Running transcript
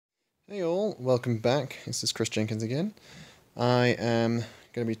Hey all, welcome back. This is Chris Jenkins again. I am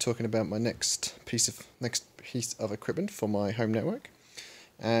going to be talking about my next piece of equipment for my home network.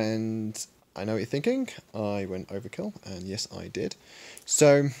 And I know what you're thinking. I went overkill, and yes, I did.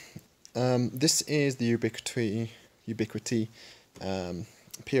 So this is the Ubiquiti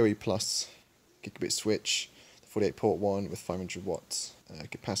PoE Plus gigabit switch, the 48 port one with 500 watts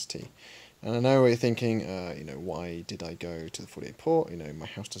capacity. And I know what you're thinking, why did I go to the 48 port? My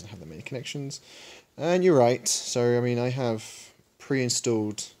house doesn't have that many connections. And you're right. So, I have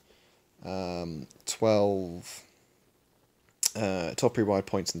pre-installed 12 pre-wired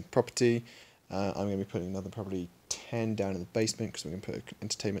points in the property. I'm going to be putting another probably 10 down in the basement because we're going to put an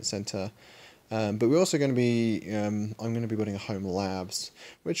entertainment center. But we're also going to be, I'm going to be building a home labs,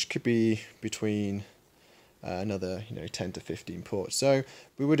 which could be between another 10 to 15 ports, so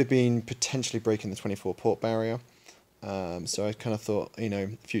we would have been potentially breaking the 24 port barrier. So I kind of thought,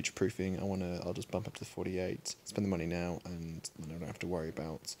 future proofing, I'll just bump up to the 48, spend the money now, and I don't have to worry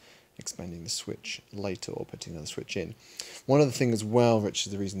about expanding the switch later or putting another switch in. One other thing as well, which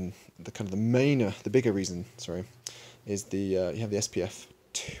is the reason, the bigger reason, sorry, is you have the SPF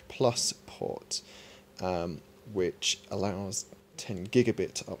plus port, which allows 10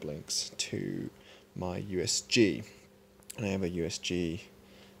 gigabit uplinks to my USG, and I have a USG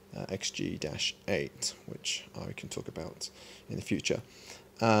XG-8, which I can talk about in the future,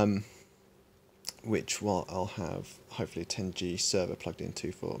 which I'll have hopefully a 10G server plugged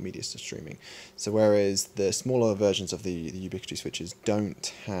into for media streaming. So whereas the smaller versions of the Ubiquiti switches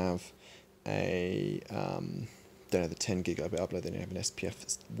don't have the 10 gigabit upload, then you have an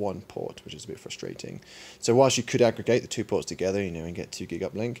SPF1 port, which is a bit frustrating. So whilst you could aggregate the two ports together, and get 2 gig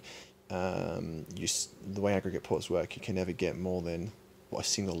uplink, the way aggregate ports work, you can never get more than a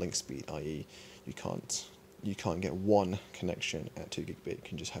single link speed, i.e. you can't get one connection at 2 gigabit, you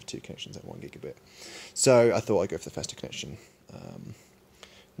can just have two connections at 1 gigabit. So I thought I'd go for the faster connection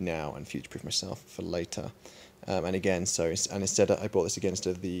now and future-proof myself for later. And again, instead I bought this again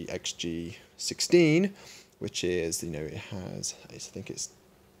instead of the XG16, which is, it has, I think it's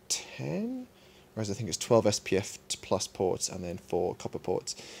 10? Whereas I think it's 12 SPF plus ports and then 4 copper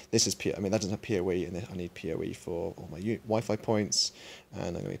ports. This is that doesn't have PoE, and I need PoE for all my Wi-Fi points, and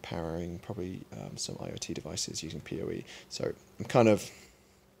I'm going to be powering probably some IoT devices using PoE. So I'm kind of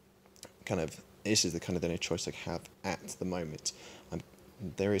this is the only choice I have at the moment.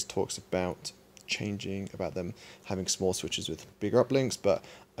 There is talks about them having small switches with bigger uplinks, but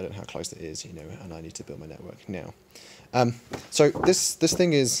I don't know how close that is, and I need to build my network now. So this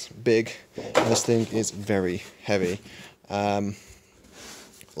thing is big, and this thing is very heavy,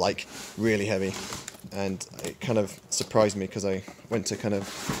 like really heavy, and it kind of surprised me because I went to kind of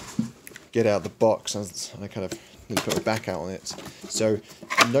get out the box and I kind of need to put my back out on it. So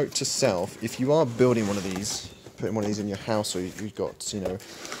note to self, if you are building one of these, putting one of these in your house, or you've got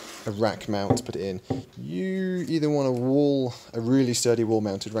a rack mount to put it in, you either want a really sturdy wall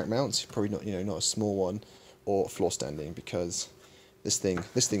mounted rack mount, probably not a small one, or floor standing, because this thing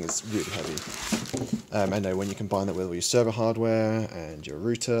is really heavy. I know when you combine that with all your server hardware and your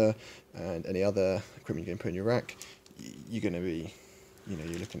router and any other equipment you can put in your rack, you're going to be,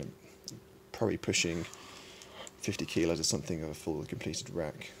 you're looking at probably pushing 50 kilos or something of a fully completed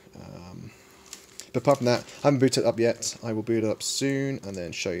rack. But apart from that, I haven't booted it up yet. I will boot it up soon and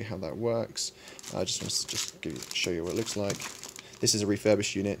then show you how that works. I just want to show you what it looks like. This is a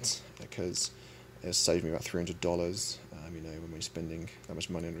refurbished unit because it saved me about $300. When we're spending that much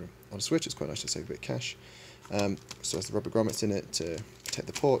money on a switch, it's quite nice to save a bit of cash. So there's the rubber grommets in it to protect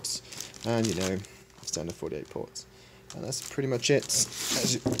the ports, and standard 48 ports. And that's pretty much it.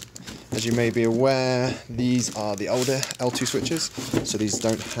 As you may be aware, these are the older L2 switches, so these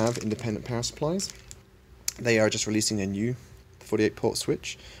don't have independent power supplies. They are just releasing a new 48 port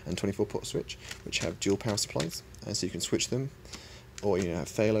switch and 24 port switch, which have dual power supplies, and so you can switch them, or have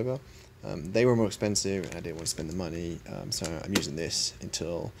failover. They were more expensive, and I didn't want to spend the money, so I'm using this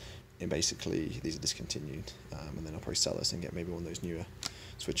until basically these are discontinued, and then I'll probably sell this and get maybe one of those newer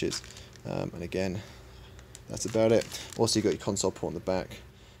switches. And again, that's about it. Also, you got your console port on the back.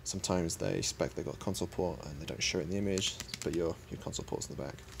 Sometimes they spec they've got a console port and they don't show it in the image, but your console port's in the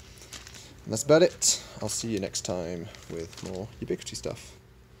back. And that's about it. I'll see you next time with more Ubiquiti stuff.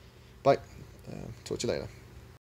 Bye. Talk to you later.